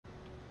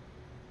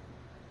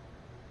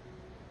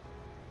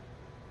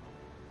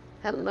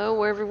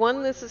Hello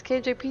everyone, this is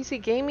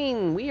KJPC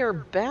Gaming. We are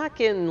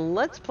back in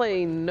Let's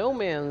Play No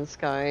Man's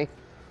Sky.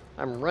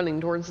 I'm running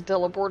towards the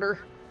teleporter.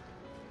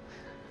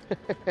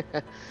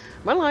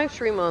 My live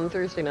stream on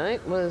Thursday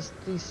night was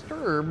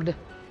disturbed. It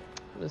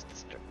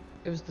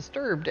was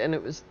disturbed and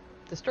it was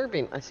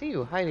disturbing. I see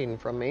you hiding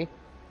from me.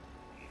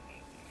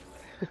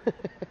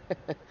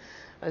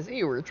 I see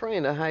you were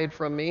trying to hide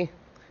from me.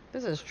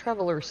 This is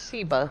Traveler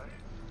Seba.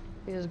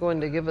 He is going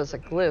to give us a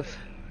glyph.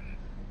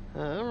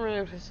 I'm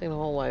practicing a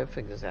whole life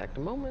exact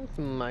moment.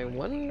 I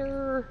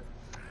wonder.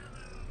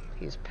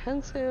 He's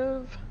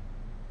pensive.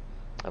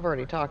 I've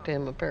already talked to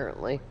him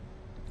apparently.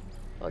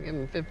 I'll give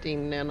him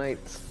 15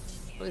 nanites.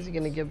 What is he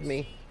going to give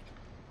me?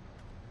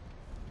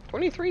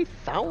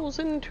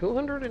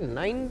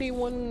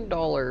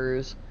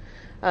 $23,291.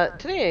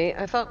 Today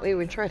I thought we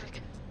would try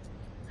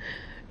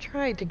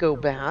to go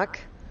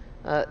back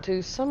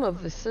to some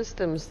of the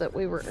systems that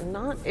we were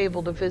not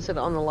able to visit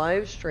on the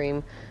live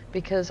stream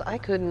because I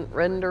couldn't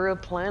render a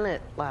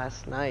planet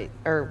last night,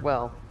 or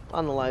well,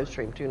 on the live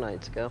stream 2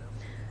 nights ago.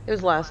 It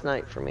was last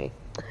night for me.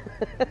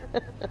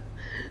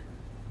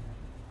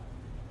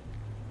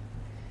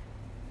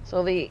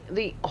 So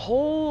the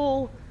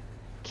whole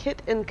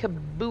kit and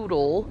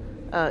caboodle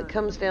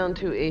comes down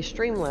to a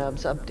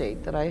Streamlabs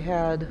update that I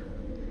had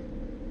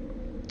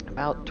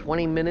about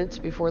 20 minutes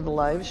before the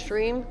live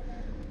stream.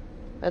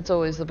 That's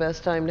always the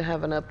best time to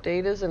have an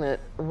update, isn't it?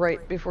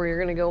 Right before you're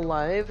going to go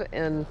live.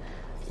 And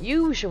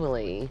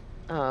usually,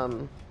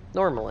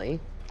 normally,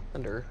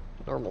 under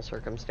normal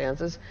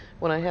circumstances,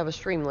 when I have a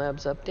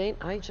Streamlabs update,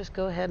 I just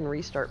go ahead and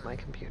restart my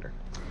computer.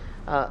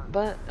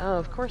 But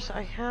of course,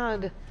 I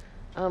had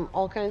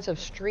all kinds of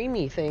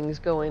streamy things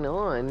going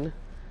on,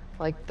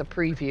 like the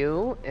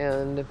preview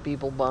and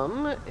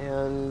Beeblebum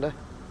and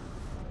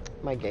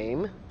my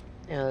game.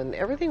 And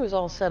everything was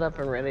all set up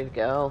and ready to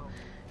go.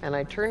 And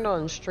I turned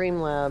on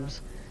Streamlabs,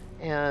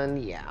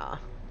 and yeah.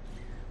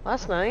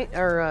 Last night,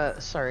 or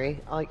sorry,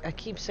 I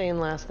keep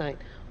saying last night.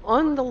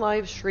 On the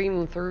live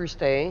stream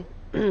Thursday,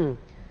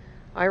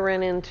 I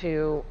ran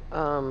into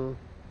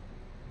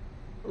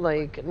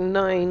like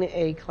 9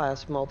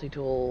 A-class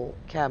multi-tool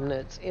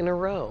cabinets in a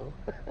row.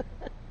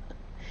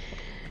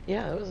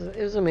 Yeah,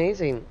 it was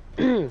amazing.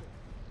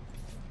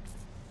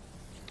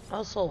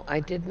 Also,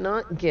 I did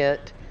not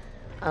get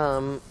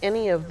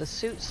any of the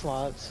suit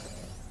slots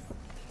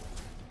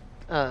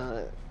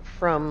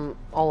from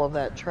all of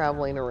that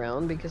traveling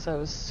around because I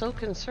was so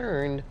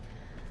concerned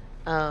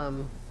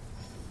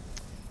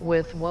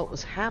with what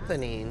was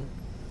happening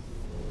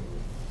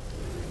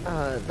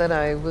that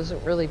I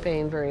wasn't really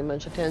paying very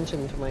much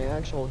attention to my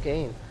actual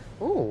game.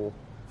 Ooh,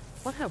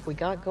 what have we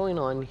got going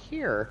on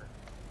here?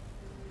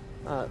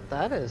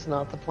 That is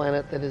not the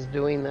planet that is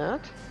doing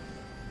that.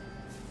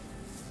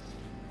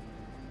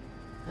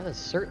 That is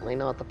certainly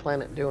not the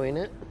planet doing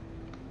it.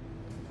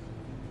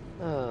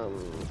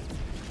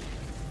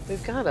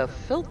 We've got a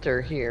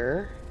filter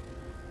here.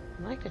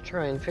 I'd like to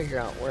try and figure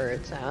out where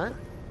it's at.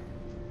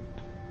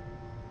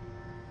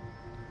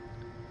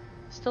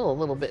 Still a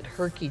little bit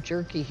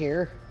herky-jerky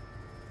here.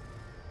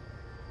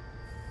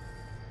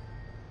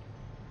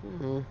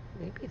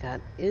 Maybe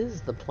that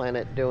is the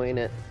planet doing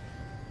it.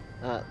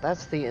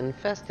 That's the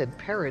infested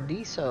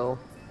Paradiso.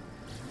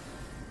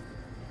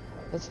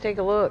 Let's take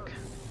a look.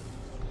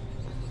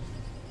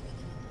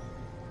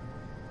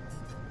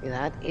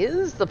 That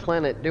is the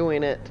planet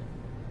doing it.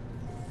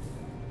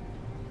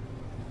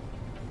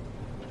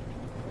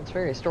 It's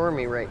very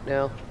stormy right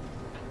now.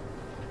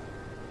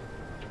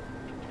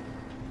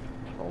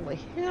 Holy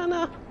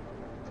Hannah!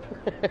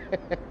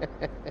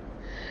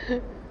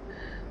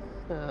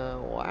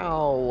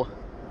 Wow.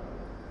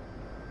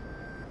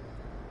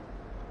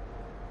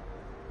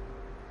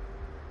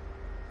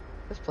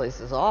 This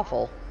place is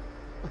awful.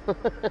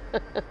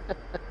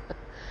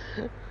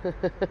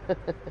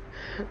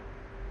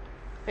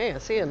 Hey, I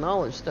see a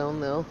knowledge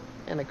stone though,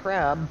 and a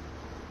crab.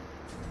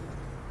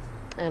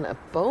 And a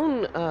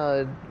bone,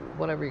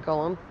 whatever you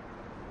call them.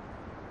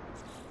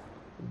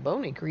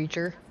 Bony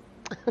creature.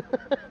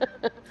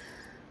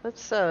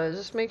 Let's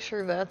just make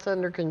sure that's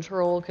under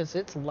control because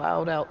it's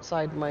loud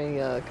outside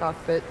my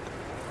cockpit.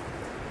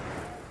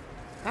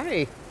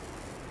 Hi.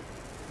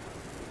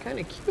 Kind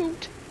of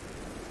cute.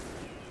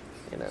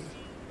 In a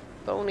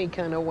bony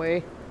kind of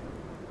way.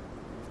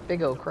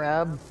 Big old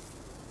crab.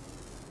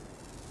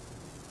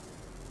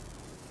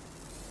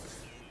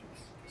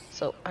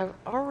 So I've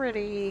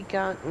already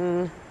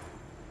gotten,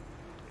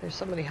 there's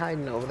somebody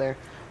hiding over there.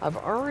 I've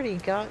already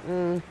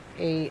gotten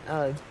a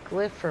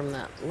glyph from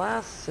that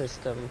last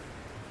system.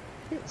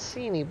 I didn't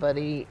see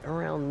anybody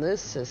around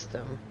this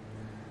system.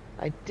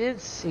 I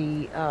did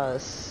see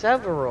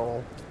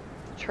several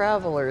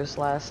travelers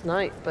last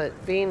night,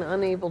 but being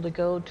unable to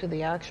go to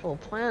the actual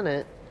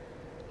planet,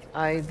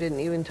 I didn't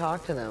even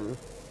talk to them.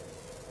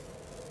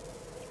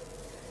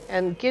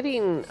 And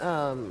getting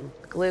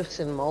glyphs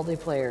in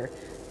multiplayer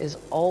is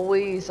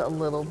always a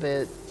little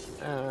bit,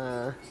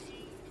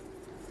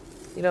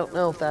 you don't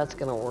know if that's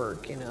gonna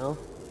work, you know?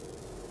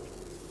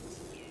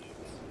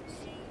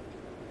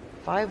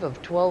 5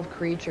 of 12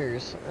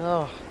 creatures.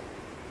 Oh,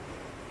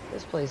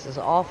 this place is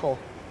awful.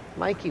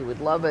 Mikey would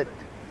love it.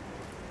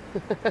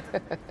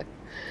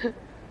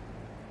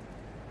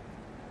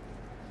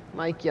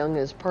 Mike Young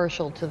is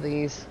partial to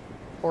these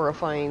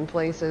horrifying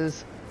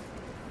places.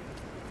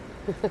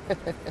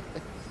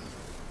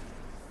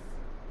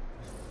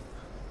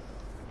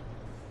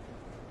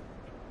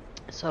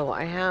 So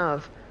I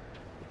have,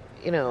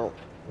 you know,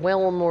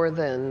 well more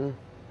than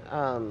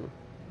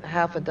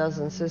half a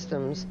dozen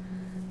systems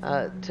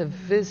to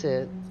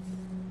visit.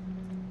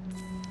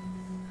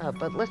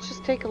 But let's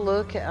just take a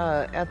look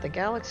at the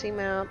galaxy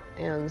map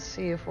and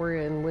see if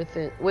we're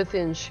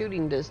within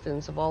shooting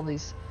distance of all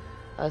these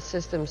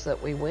systems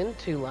that we went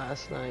to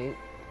last night.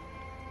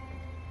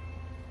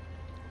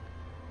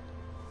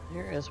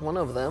 Here is one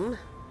of them.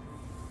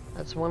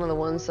 That's one of the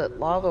ones that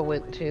Lava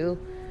went to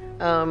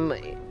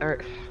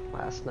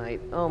last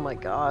night. Oh my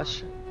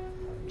gosh.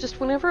 Just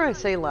whenever I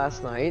say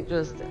last night,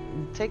 just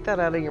take that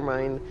out of your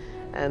mind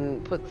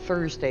and put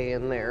Thursday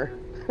in there.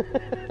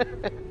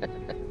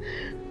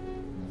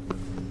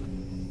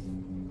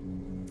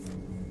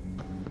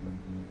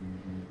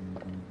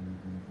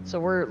 So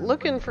we're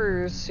looking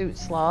for suit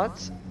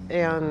slots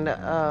and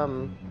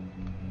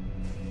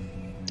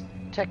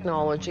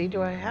technology.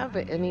 Do I have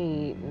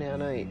any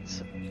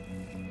nanites?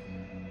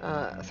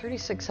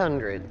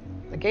 3,600.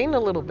 I gained a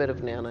little bit of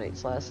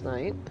nanites last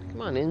night.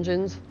 Come on,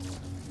 engines.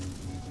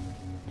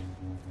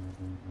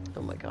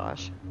 Oh my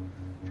gosh.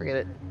 Forget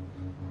it.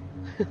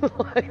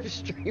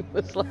 Livestream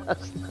was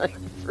last night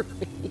for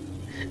me.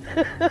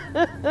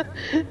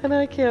 And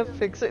I can't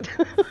fix it.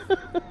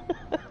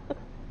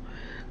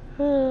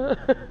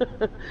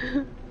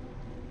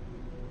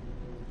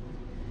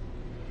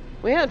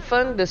 We had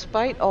fun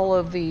despite all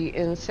of the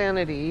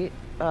insanity.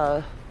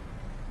 For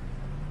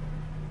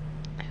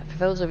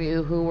those of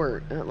you who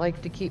were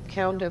like to keep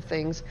count of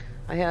things,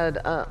 I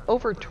had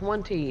over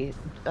 20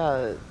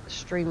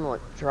 stream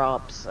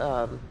drops,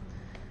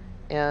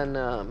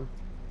 and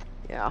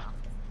yeah,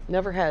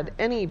 never had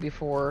any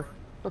before.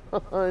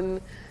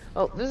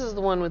 Oh, this is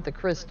the one with the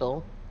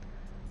crystal.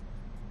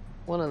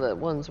 One of the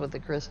ones with the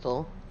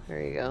crystal.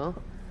 There you go.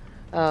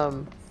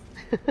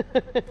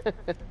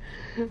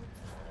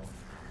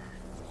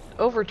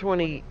 Over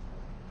 20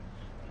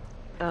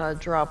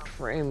 dropped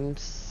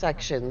frames,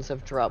 sections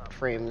of dropped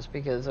frames,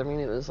 because I mean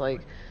it was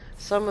like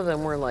some of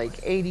them were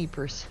like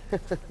 80%.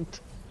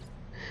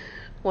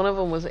 One of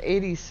them was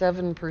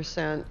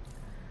 87%,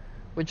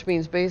 which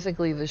means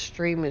basically the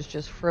stream is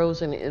just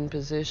frozen in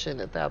position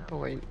at that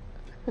point.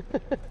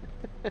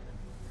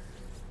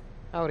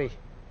 Howdy.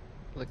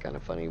 Look kind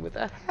of funny with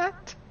that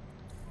hat.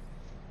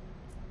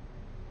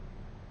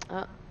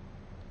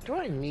 Do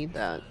I need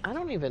that? I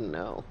don't even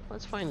know.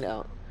 Let's find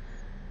out.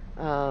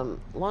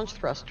 Launch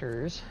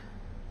thrusters.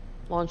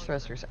 Launch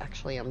thrusters.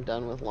 Actually, I'm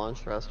done with launch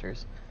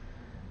thrusters.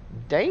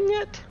 Dang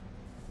it!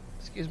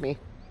 Excuse me.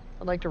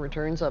 I'd like to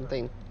return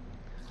something.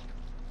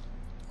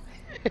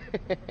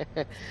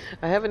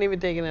 I haven't even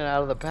taken it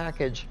out of the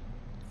package.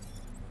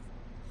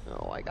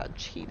 Oh, I got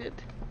cheated.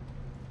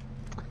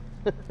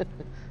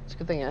 It's a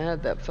good thing I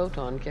had that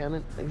photon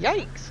cannon.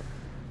 Yikes!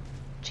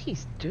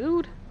 Jeez,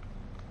 dude.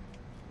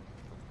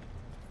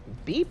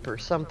 Beep or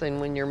something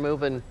when you're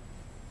moving.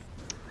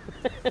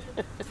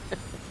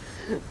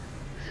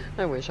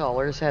 I wish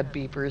haulers had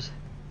beepers.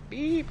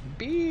 Beep,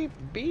 beep,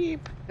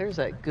 beep. There's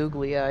that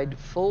googly-eyed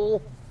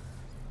fool.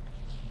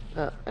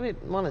 I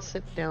didn't want to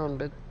sit down,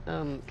 but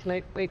can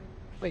I wait?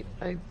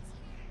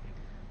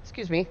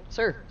 Excuse me,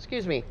 sir.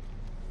 Excuse me.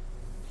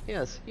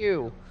 Yes,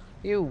 you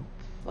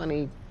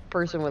funny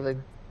person with the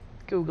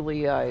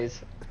googly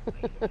eyes.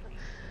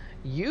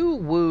 You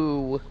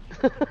woo.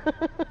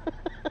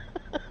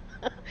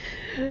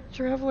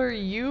 Traveler,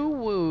 you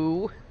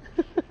woo.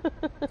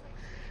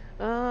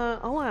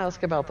 I'll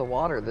ask about the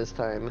water this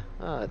time.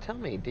 Tell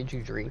me, did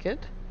you drink it?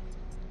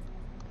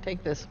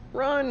 Take this.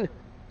 Run!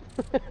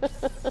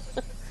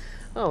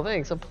 Oh,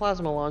 thanks. A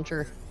plasma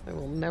launcher. I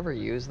will never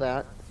use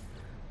that.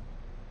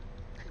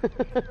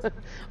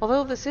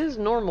 Although this is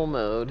normal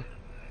mode,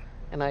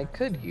 and I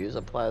could use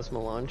a plasma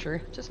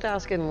launcher. Just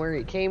asking where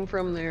he came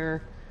from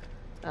there.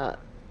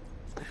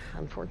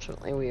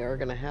 Unfortunately, we are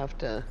going to have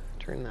to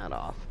turn that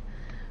off.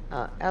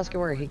 Asking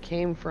where he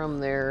came from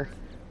there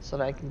so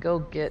that I can go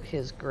get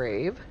his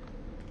grave.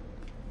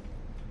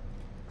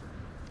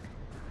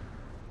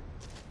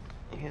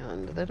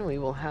 And then we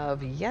will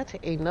have yet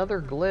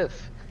another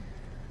glyph.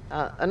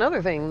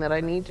 Another thing that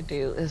I need to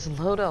do is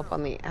load up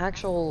on the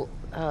actual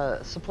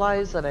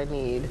supplies that I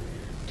need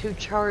to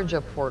charge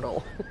a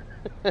portal.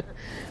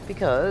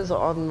 Because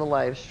on the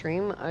live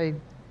stream I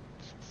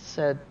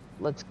said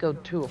let's go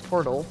to a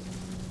portal,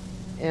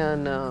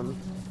 and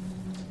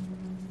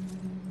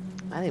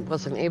I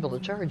wasn't able to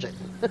charge it.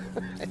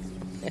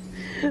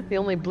 The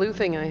only blue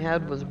thing I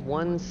had was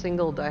one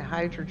single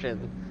dihydrogen,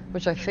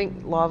 which I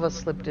think lava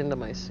slipped into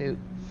my suit.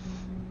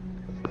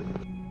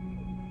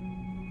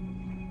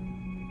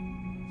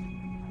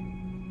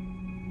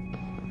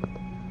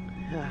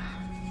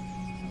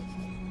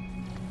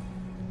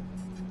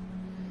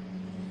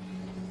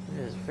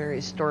 is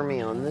very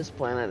stormy on this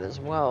planet as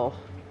well.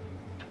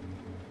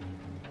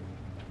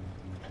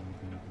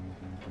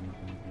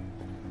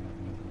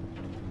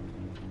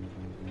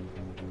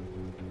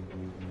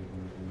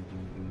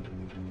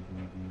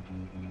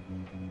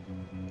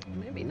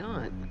 Maybe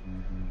not.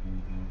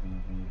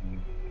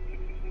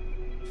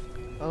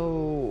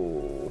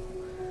 Oh,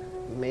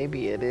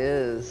 maybe it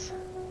is.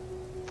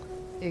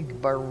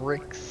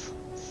 Igbarix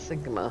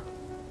Sigma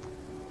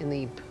in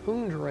the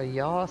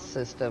Pundraya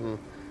system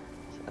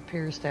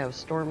appears to have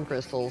storm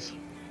crystals.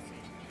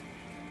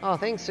 Oh,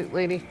 thanks, suit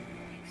lady.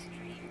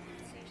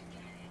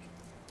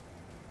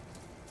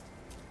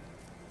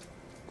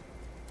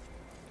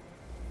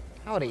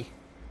 Howdy.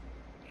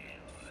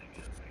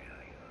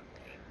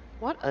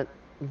 What a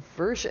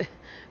version.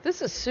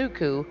 This is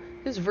Suku.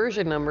 His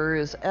version number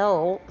is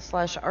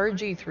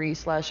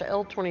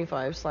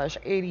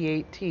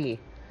L/RG3/L25/88T.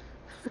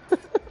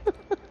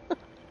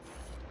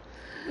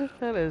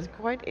 That is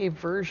quite a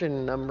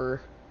version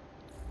number.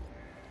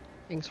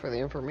 Thanks for the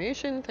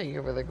information. Thank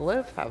you for the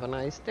glyph. Have a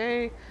nice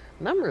day.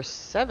 Number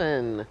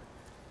 7.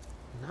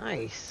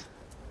 Nice.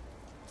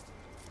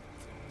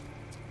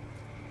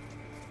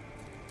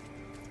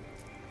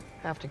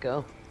 Have to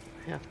go.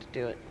 Have to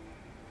do it.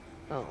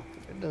 Oh,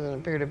 there doesn't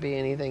appear to be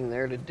anything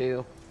there to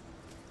do.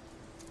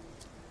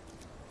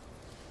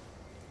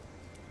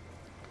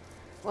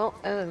 Well,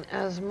 and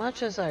as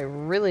much as I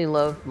really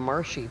love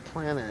marshy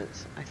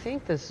planets, I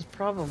think this is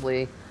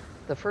probably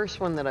the first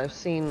one that I've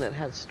seen that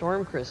had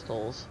storm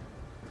crystals.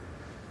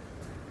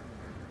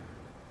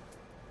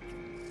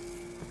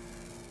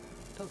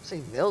 Don't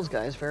see those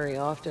guys very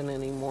often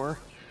anymore.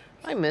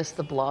 I miss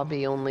the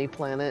blobby-only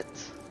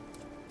planets.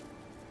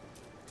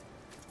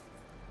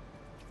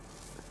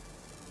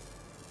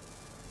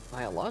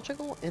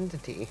 Biological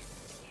entity.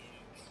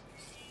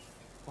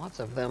 Lots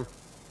of them.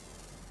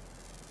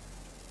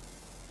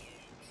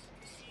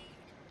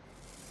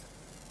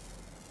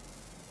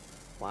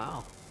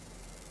 Wow.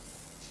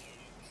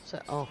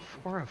 So, oh,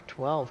 4 of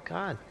 12.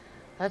 God,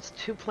 that's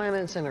 2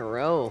 planets in a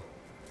row.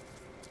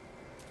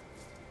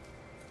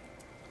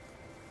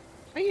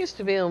 I used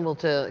to be able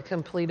to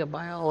complete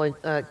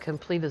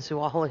a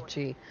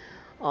zoology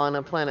on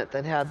a planet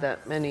that had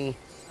that many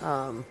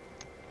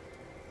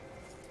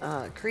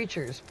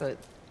creatures, but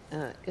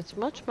it's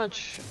much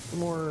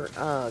more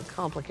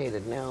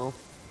complicated now.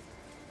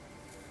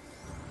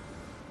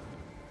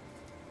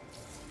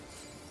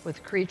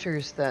 With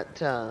creatures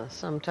that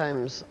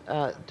sometimes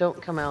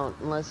don't come out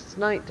unless it's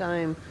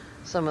nighttime.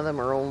 Some of them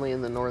are only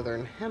in the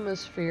northern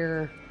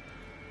hemisphere.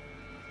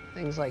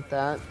 Things like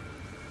that.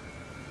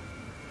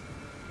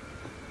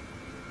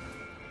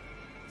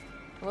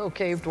 Hello,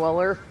 cave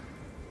dweller.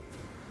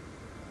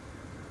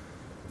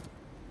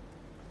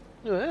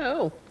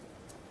 Whoa.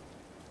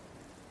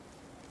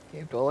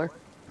 Cave dweller,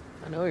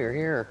 I know you're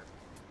here.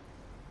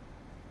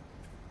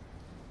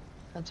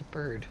 That's a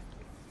bird.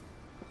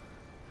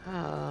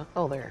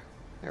 Oh, there.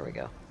 There we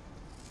go.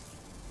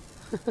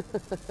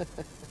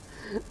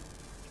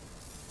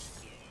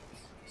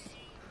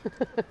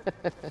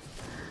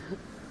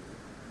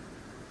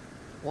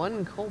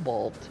 One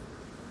cobalt.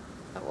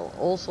 That will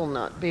also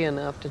not be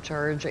enough to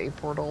charge a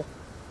portal.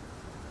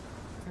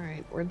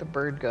 Alright, where'd the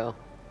bird go?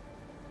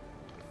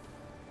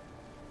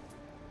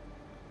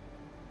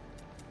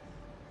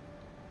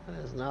 That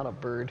is not a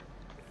bird.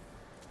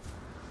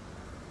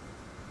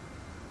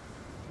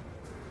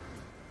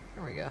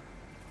 There we go.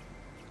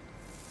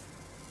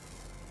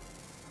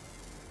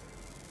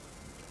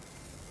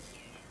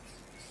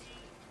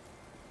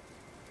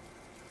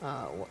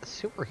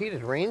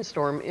 Superheated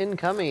rainstorm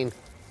incoming.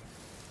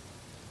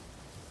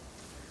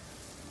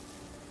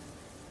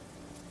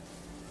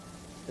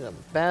 A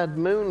bad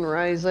moon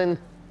rising.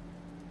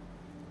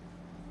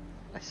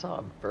 I saw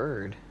a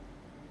bird.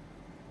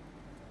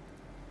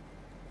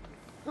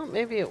 Oh,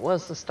 maybe it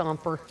was the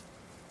stomper.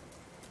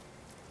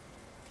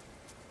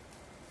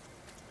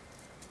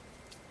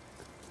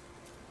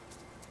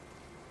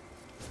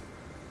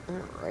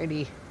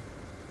 Alrighty.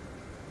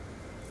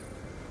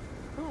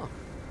 Oh,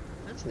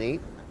 that's neat.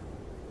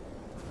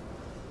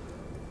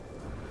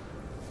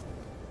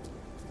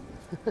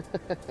 I'm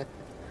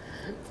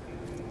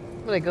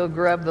gonna go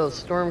grab those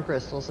storm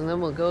crystals and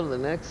then we'll go to the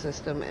next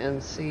system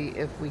and see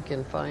if we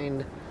can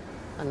find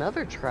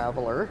another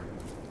traveler.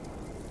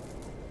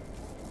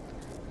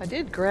 I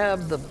did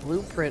grab the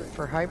blueprint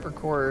for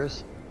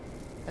hypercores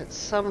at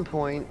some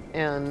point,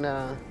 and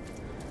I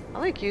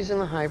like using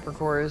the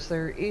hypercores.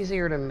 They're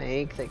easier to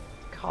make, they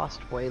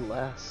cost way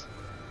less.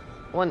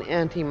 1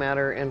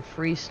 antimatter and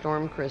free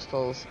storm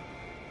crystals.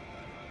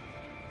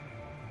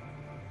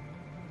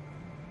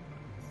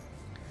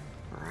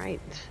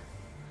 Right.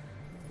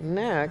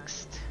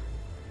 Next,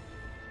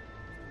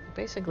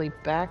 basically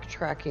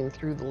backtracking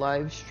through the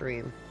live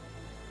stream.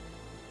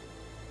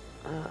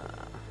 I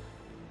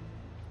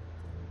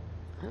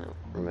don't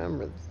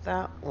remember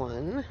that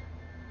one.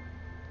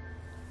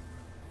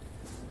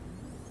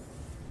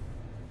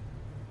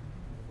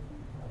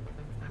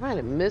 I might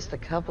have missed a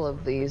couple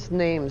of these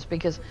names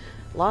because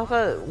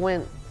Lava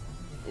went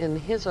in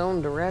his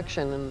own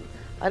direction and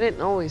I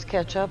didn't always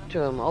catch up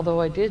to him, although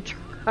I did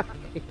try.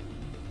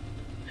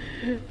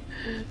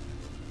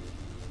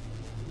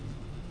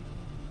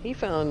 He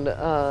found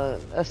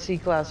a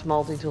C-class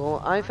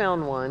multi-tool. I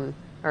found one,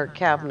 or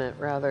cabinet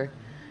rather,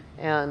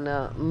 and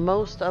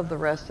most of the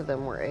rest of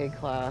them were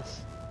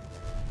A-class,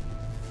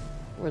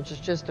 which is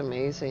just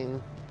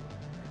amazing.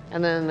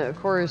 And then, of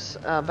course,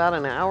 about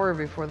an hour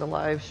before the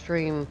live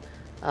stream,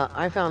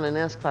 I found an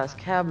S-class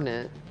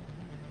cabinet,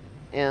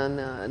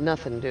 and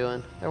nothing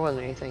doing. There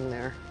wasn't anything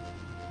there.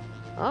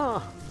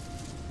 Oh,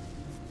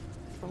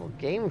 little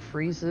game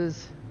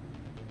freezes.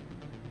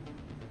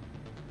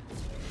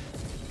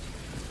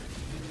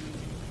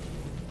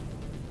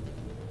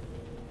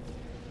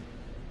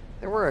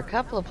 There were a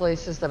couple of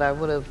places that I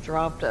would have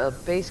dropped a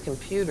base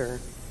computer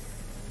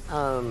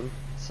so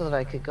that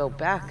I could go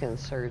back and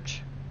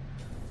search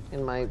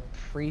in my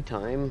free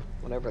time,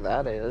 whatever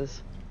that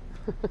is.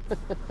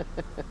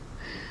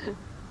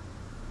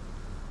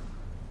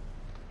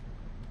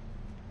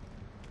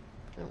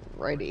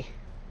 Alrighty.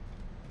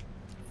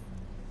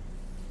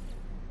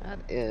 That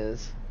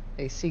is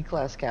a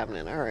C-class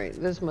cabinet. Alright,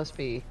 this must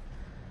be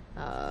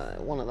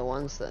one of the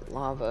ones that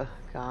Lava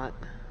got.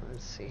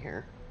 Let's see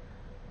here.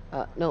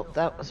 No,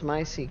 that was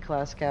my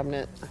C-class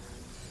cabinet.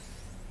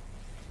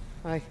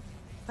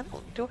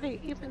 Do I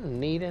even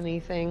need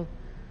anything?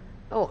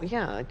 Oh,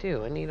 yeah, I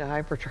do. I need a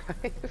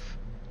hyperdrive.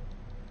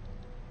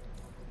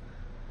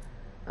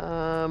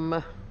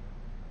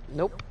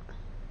 Nope.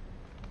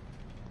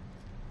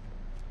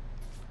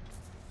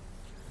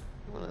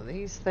 One of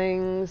these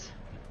things.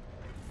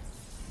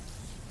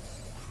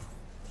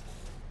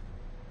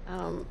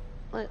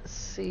 Let's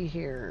see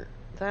here.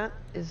 That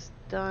is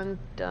done,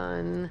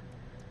 and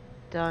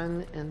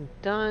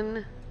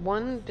done.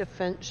 One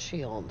defense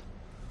shield.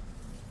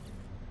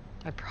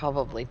 I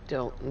probably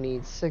don't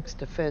need 6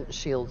 defense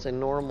shields in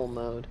normal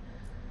mode,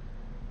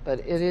 but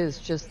it is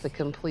just the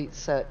complete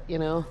set, you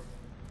know?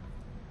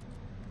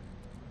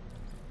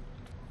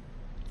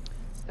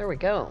 There we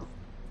go.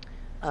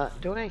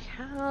 Do I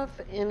have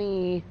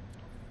any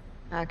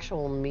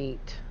actual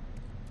meat?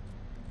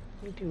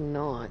 I do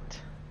not.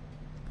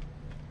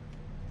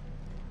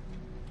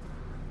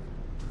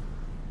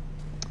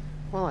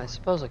 Well, I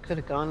suppose I could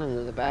have gone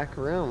into the back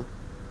room.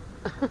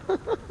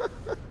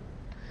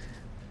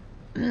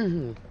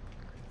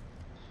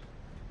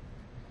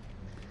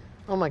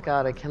 Oh my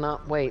god, I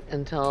cannot wait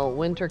until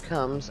winter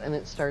comes and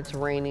it starts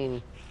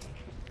raining.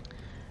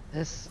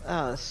 This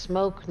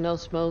smoke, no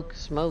smoke,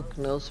 smoke,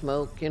 no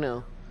smoke, you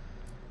know.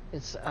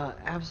 It's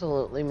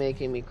absolutely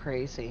making me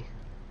crazy.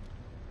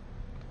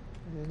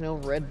 There's no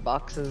red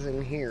boxes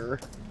in here.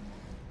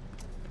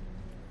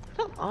 I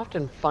don't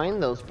often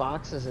find those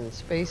boxes in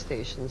space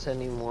stations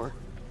anymore.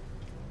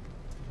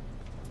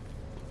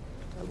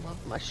 I love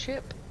my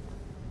ship.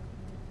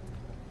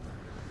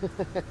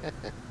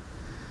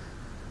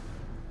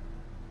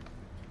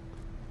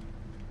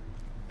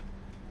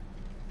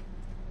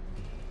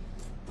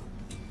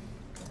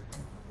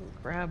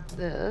 Grab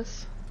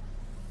this.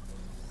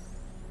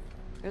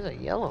 There's a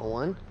yellow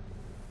one.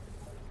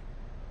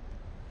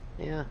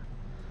 Yeah.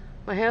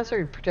 My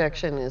hazard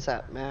protection is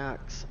at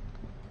max.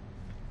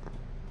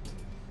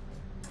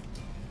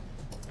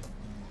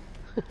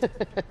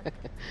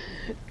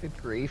 Good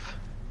grief.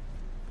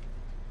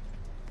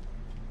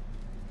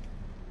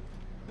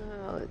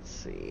 Let's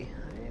see.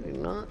 I do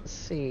not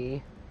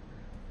see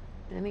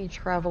any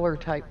traveler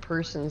type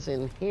persons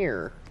in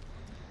here.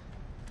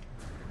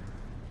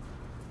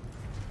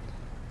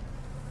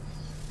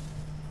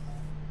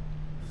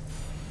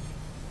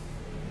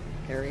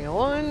 Carry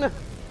on.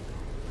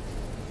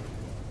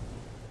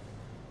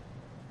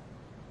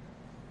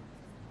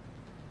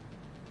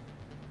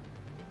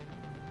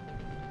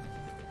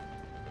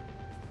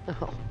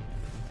 Oh.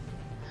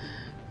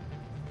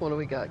 What do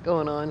we got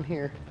going on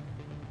here?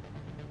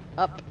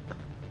 Up.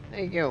 There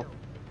you go.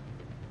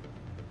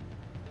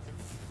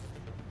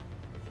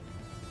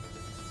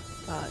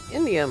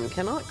 Indium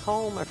cannot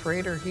call my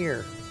freighter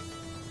here.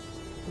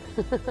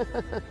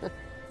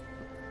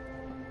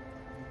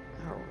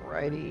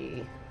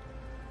 Alrighty.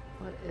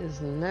 What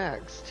is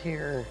next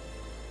here?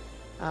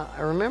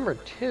 I remember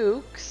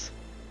Tukes.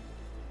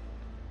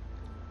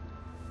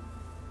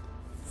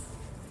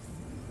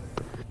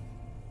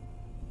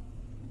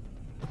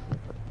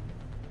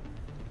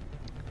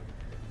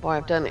 Oh,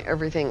 I've done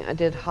everything. I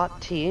did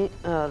hot tea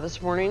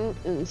this morning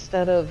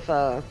instead of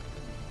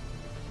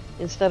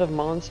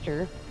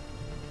Monster,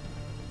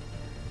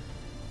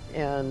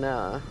 and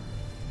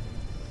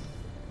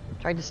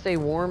tried to stay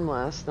warm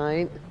last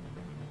night.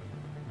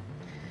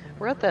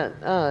 We're at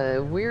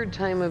that weird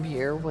time of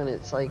year when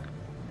it's like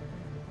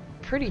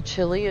pretty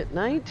chilly at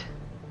night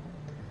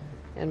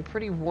and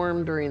pretty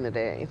warm during the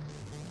day.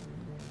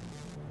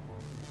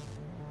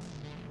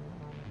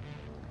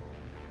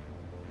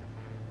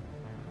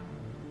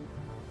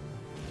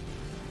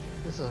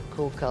 This is a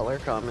cool color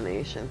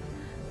combination.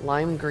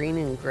 Lime green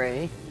and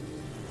gray.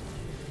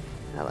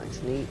 That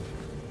looks neat.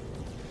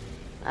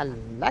 I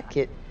like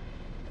it.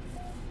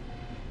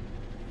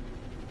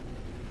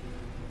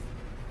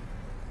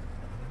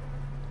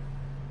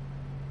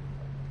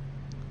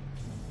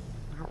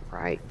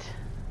 right.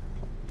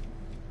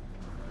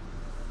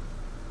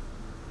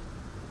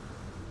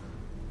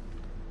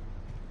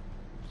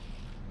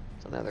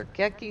 It's another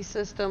Geki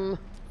system.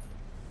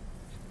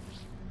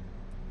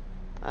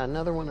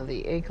 Another one of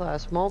the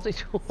A-class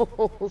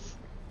multi-tools.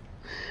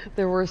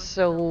 There were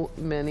so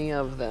many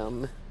of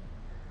them.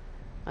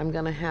 I'm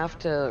gonna have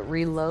to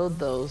reload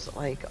those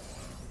like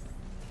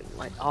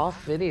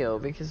off video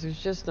because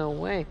there's just no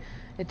way.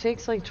 It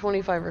takes like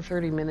 25 or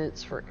 30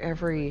 minutes for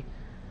every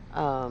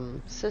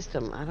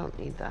system. I don't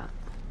need that.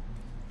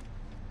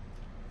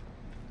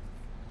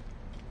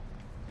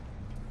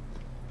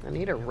 I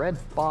need a red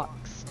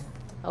box.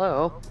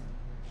 Hello.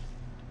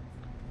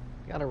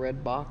 Got a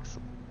red box.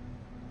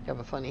 You have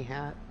a funny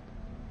hat.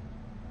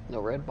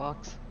 No red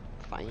box.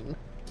 Fine.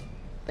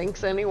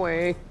 Thanks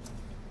anyway.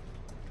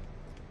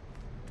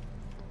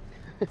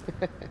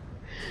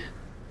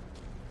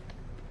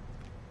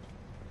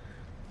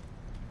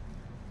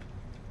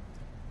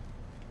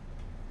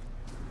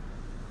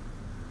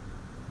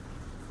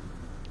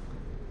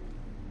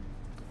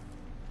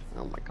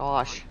 Oh my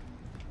gosh.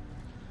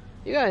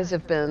 You guys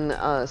have been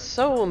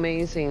so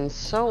amazing,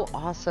 so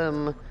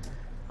awesome.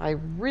 I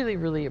really,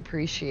 really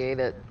appreciate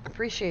it.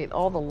 Appreciate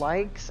all the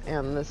likes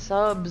and the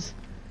subs.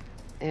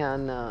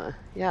 And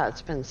yeah,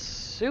 it's been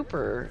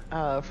super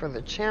for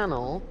the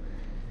channel.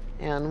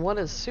 And what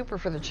is super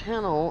for the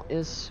channel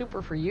is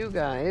super for you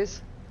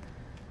guys.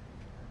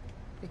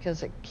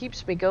 Because it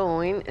keeps me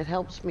going. It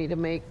helps me to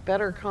make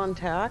better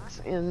contacts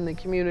in the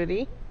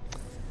community.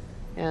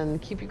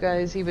 And keep you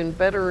guys even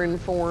better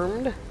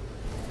informed.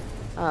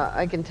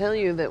 I can tell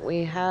you that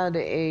we had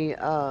a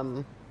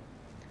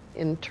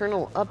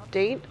internal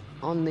update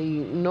on the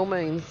No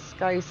Man's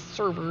Sky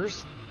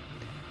servers.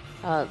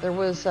 There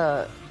was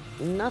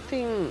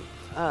nothing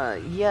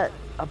yet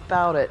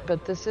about it,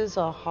 but this is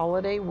a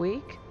holiday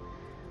week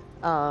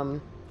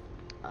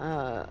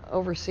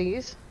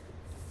overseas.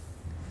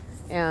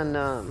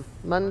 And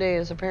Monday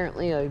is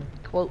apparently a,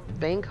 quote,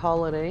 bank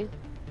holiday.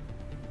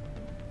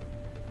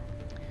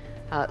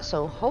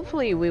 So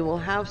hopefully we will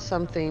have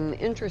something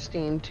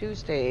interesting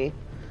Tuesday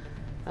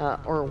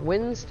or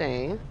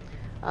Wednesday.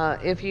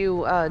 If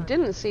you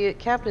didn't see it,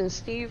 Captain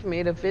Steve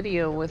made a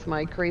video with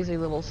my crazy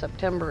little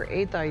September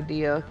 8th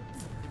idea,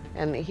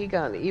 and he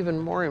got even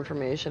more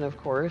information, of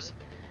course.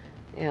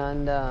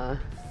 And so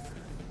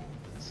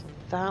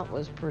that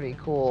was pretty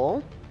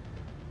cool.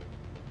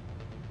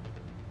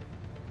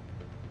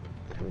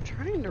 I'm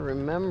trying to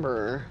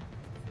remember.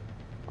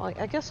 Well,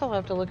 I guess I'll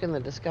have to look in the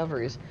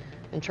discoveries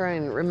and try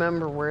and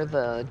remember where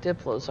the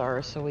Diplos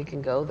are so we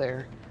can go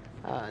there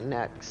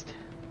next.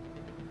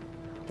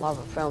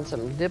 Lava found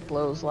some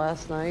Diplos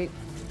last night.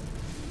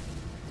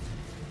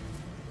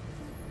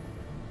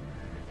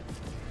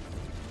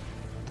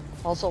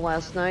 Also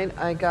last night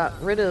I got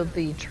rid of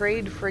the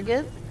trade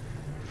frigate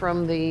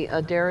from the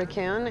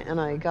Derrican, and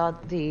I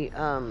got the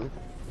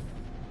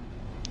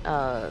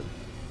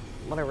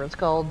whatever it's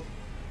called.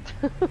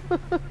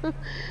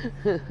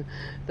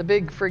 The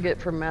big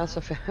frigate from Mass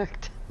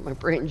Effect. My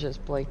brain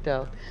just blanked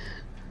out.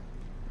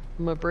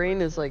 My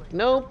brain is like,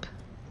 nope,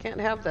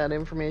 can't have that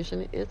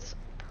information. It's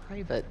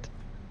private.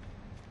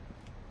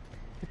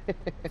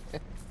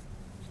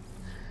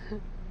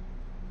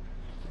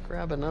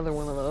 Grab another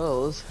one of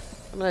those.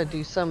 I'm gonna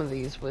do some of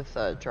these with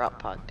drop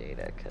pod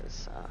data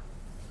because,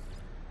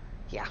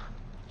 yeah,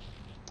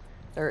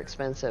 they're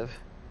expensive.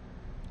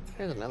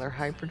 Here's another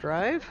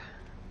hyperdrive.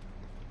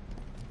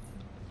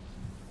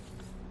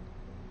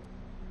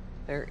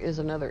 There is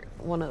another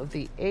one of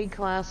the A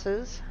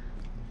classes.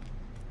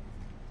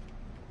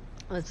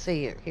 Let's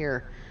see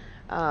here.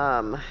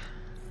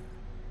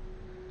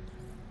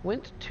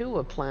 Went to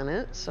a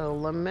planet, so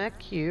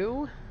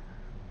Lamecu.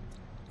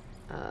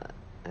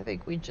 I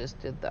think we just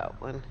did that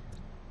one.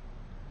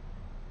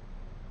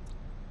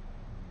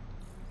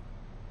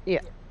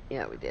 Yeah,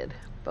 we did.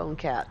 Bone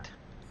Cat.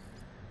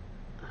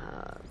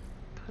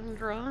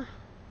 Pundra.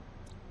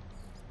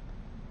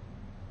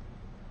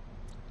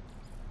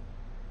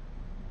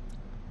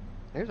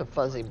 There's a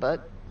fuzzy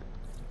butt.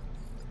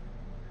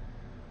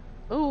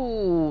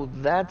 Ooh,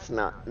 that's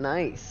not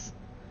nice.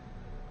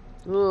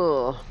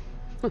 Ugh.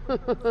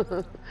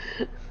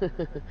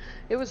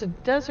 It was a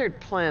desert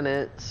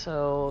planet,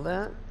 so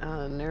that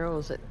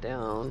narrows it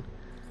down.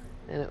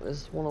 And it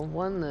was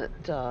one that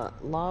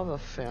Lava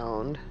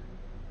found.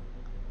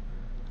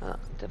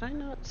 Did I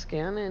not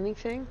scan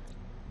anything?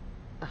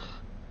 Ugh.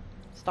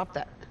 Stop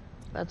that.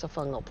 That's a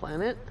fungal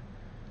planet.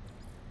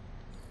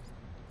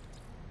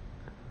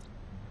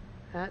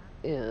 That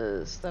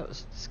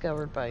was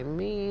discovered by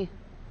me.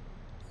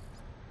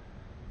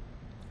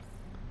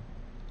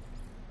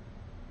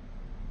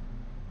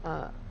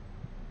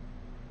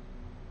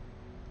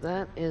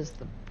 That is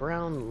the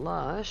brown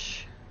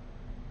lush.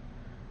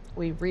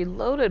 We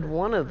reloaded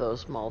one of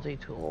those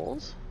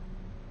multi-tools.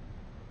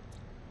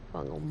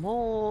 Fungal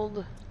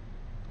mold.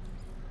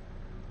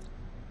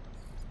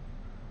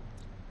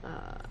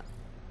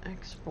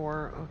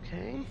 Export,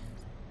 okay.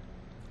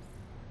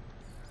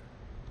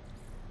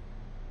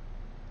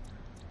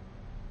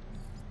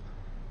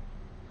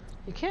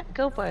 You can't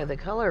go by the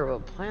color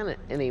of a planet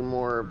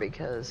anymore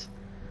because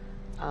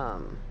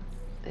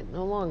it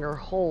no longer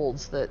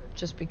holds that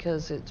just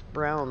because it's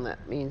brown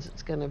that means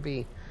it's going to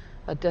be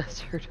a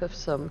desert of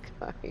some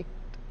kind.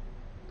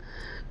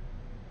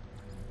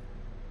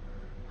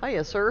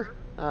 Hiya, sir.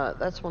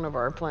 That's one of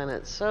our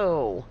planets.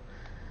 So,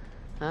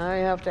 I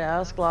have to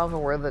ask Lava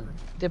where the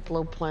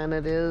Diplo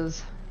planet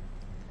is,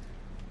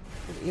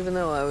 even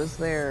though I was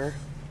there.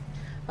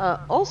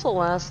 Also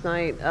last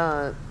night,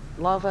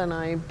 Lava and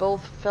I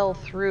both fell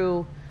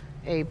through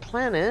a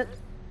planet.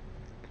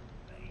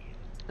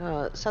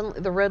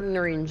 Suddenly, the red and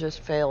green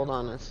just failed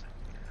on us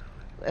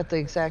at the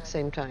exact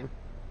same time.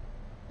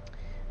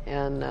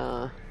 And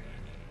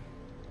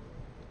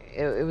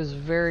it was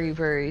very,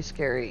 very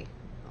scary,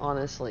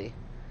 honestly.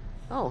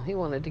 Oh, he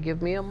wanted to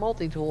give me a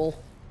multi-tool.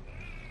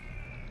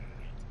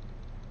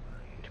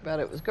 Too bad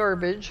it was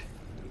garbage.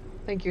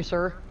 Thank you,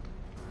 sir.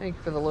 Thank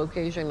you for the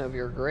location of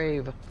your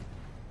grave.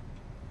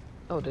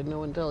 Oh, did no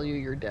one tell you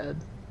you're dead?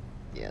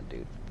 Yeah,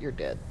 dude, you're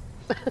dead.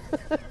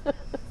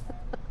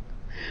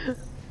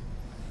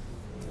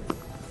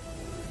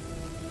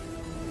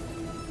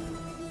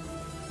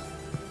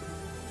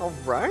 All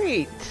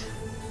right.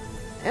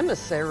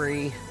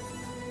 Emissary.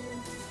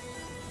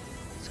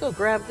 Let's go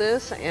grab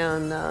this,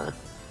 and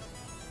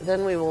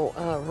then we will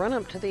run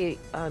up to the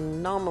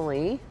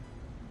anomaly.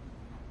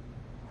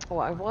 Oh,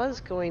 I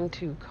was going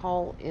to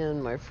call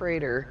in my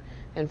freighter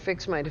and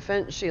fix my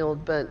defense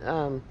shield, but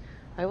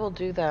I will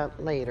do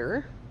that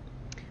later.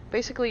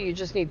 Basically, you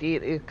just need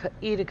to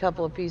eat a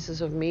couple of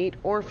pieces of meat,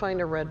 or find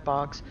a red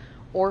box,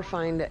 or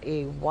find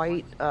a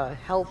white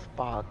health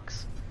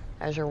box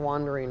as you're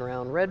wandering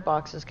around. Red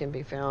boxes can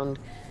be found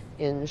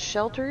in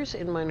shelters,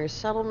 in minor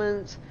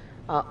settlements,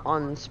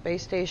 on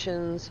space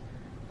stations.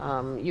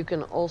 You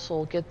can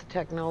also get the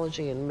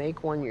technology and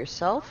make one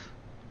yourself.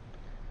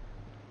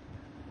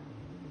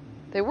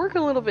 They work a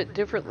little bit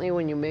differently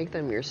when you make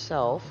them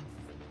yourself.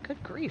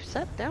 Good grief,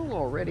 set down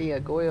already, a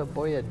Goya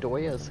Boya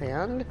Doya's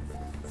hand.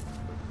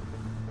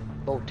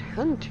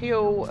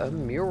 Botantio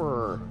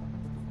Amur.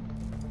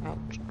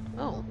 Ouch.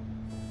 Oh,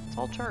 it's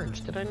all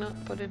charged. Did I not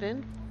put it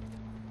in?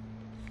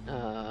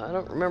 I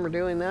don't remember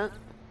doing that.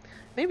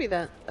 Maybe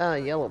that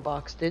yellow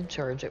box did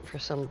charge it for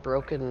some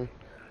broken,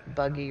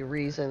 buggy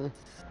reason.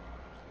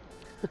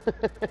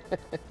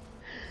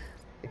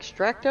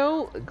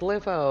 Extracto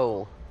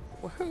Glypho.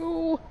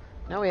 Woohoo!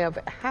 Now we have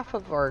half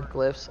of our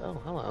glyphs. Oh,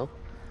 hello.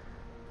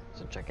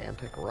 It's a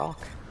gigantic rock.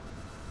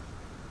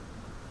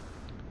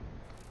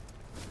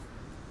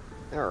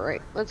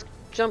 Alright, let's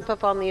jump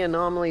up on the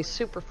anomaly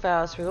super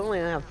fast. We only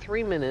have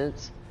 3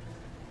 minutes.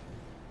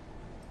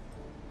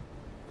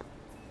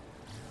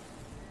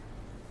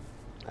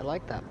 I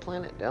like that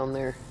planet down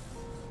there.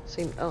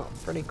 Seemed, oh,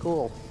 pretty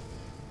cool.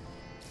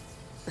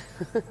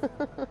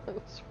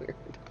 That's weird.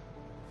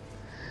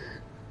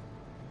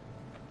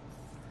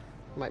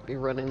 Might be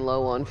running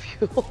low on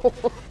fuel.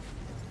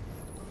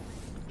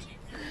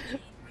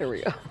 Here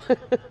we go.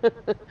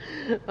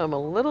 I'm a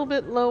little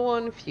bit low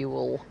on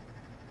fuel.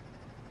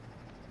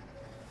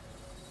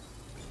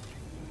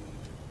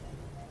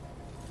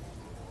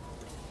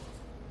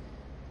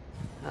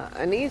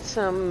 I need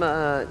some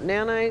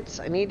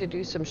nanites. I need to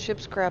do some ship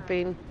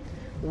scrapping.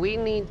 We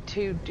need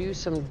to do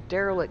some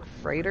derelict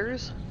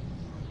freighters.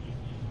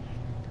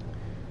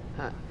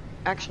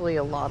 Actually,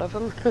 a lot of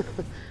them.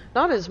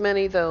 Not as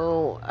many,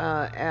 though,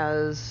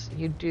 as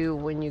you do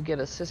when you get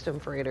a system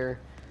freighter.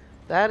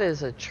 That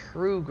is a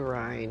true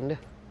grind.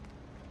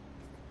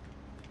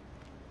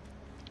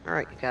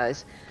 Alright, you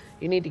guys.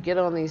 You need to get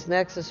on these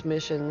Nexus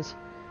missions.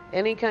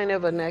 Any kind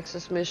of a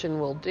Nexus mission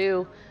will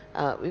do.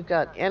 We've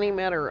got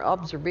antimatter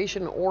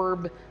observation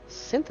orb,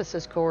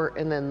 synthesis core,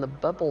 and then the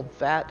bubble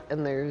vat,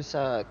 and there's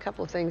a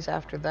couple of things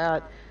after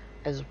that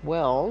as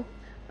well.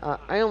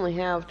 I only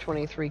have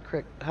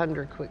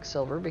 2300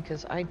 Quicksilver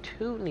because I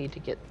too need to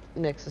get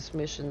Nexus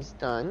missions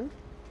done.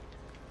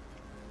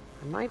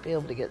 I might be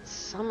able to get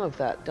some of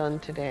that done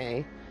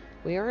today.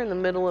 We are in the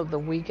middle of the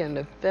weekend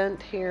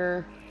event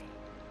here.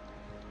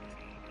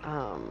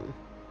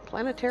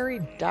 Planetary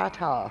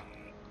data.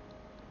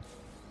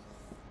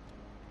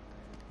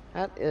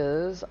 That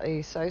is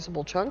a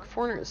sizable chunk,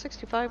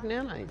 465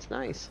 nanites,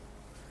 nice.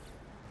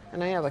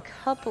 And I have a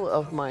couple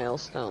of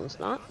milestones,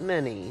 not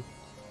many.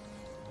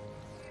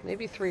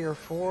 Maybe 3 or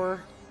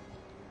 4.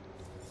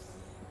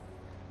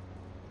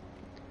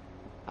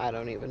 I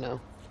don't even know.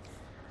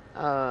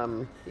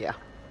 Yeah,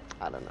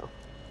 I don't know.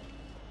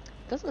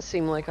 Doesn't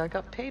seem like I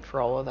got paid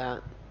for all of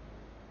that.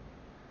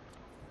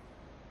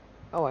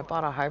 Oh, I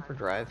bought a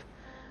hyperdrive.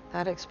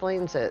 That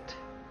explains it.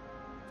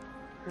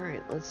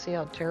 Alright, let's see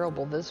how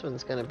terrible this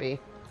one's gonna be.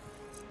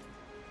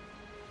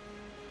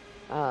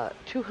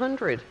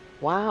 200.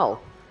 Wow,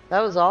 that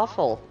was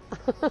awful.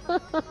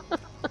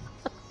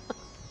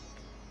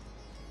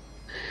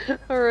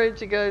 Alright,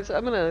 you guys,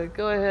 I'm gonna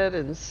go ahead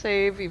and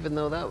save, even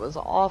though that was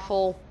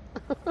awful.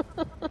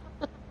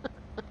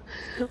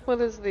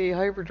 What is the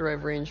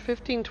hyperdrive range?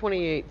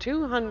 1528,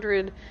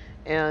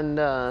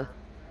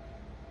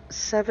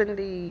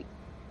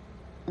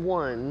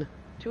 271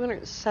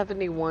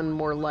 271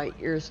 more light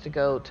years to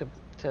go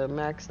to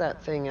max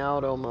that thing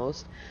out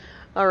almost.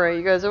 Alright,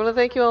 you guys, I want to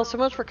thank you all so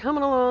much for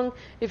coming along.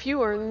 If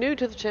you are new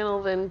to the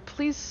channel, then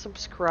please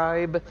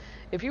subscribe.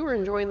 If you are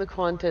enjoying the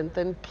content,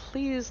 then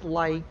please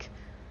like.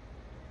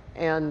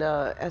 And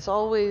as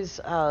always,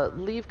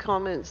 leave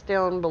comments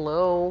down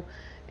below.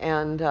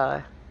 And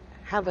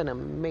have an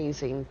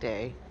amazing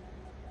day.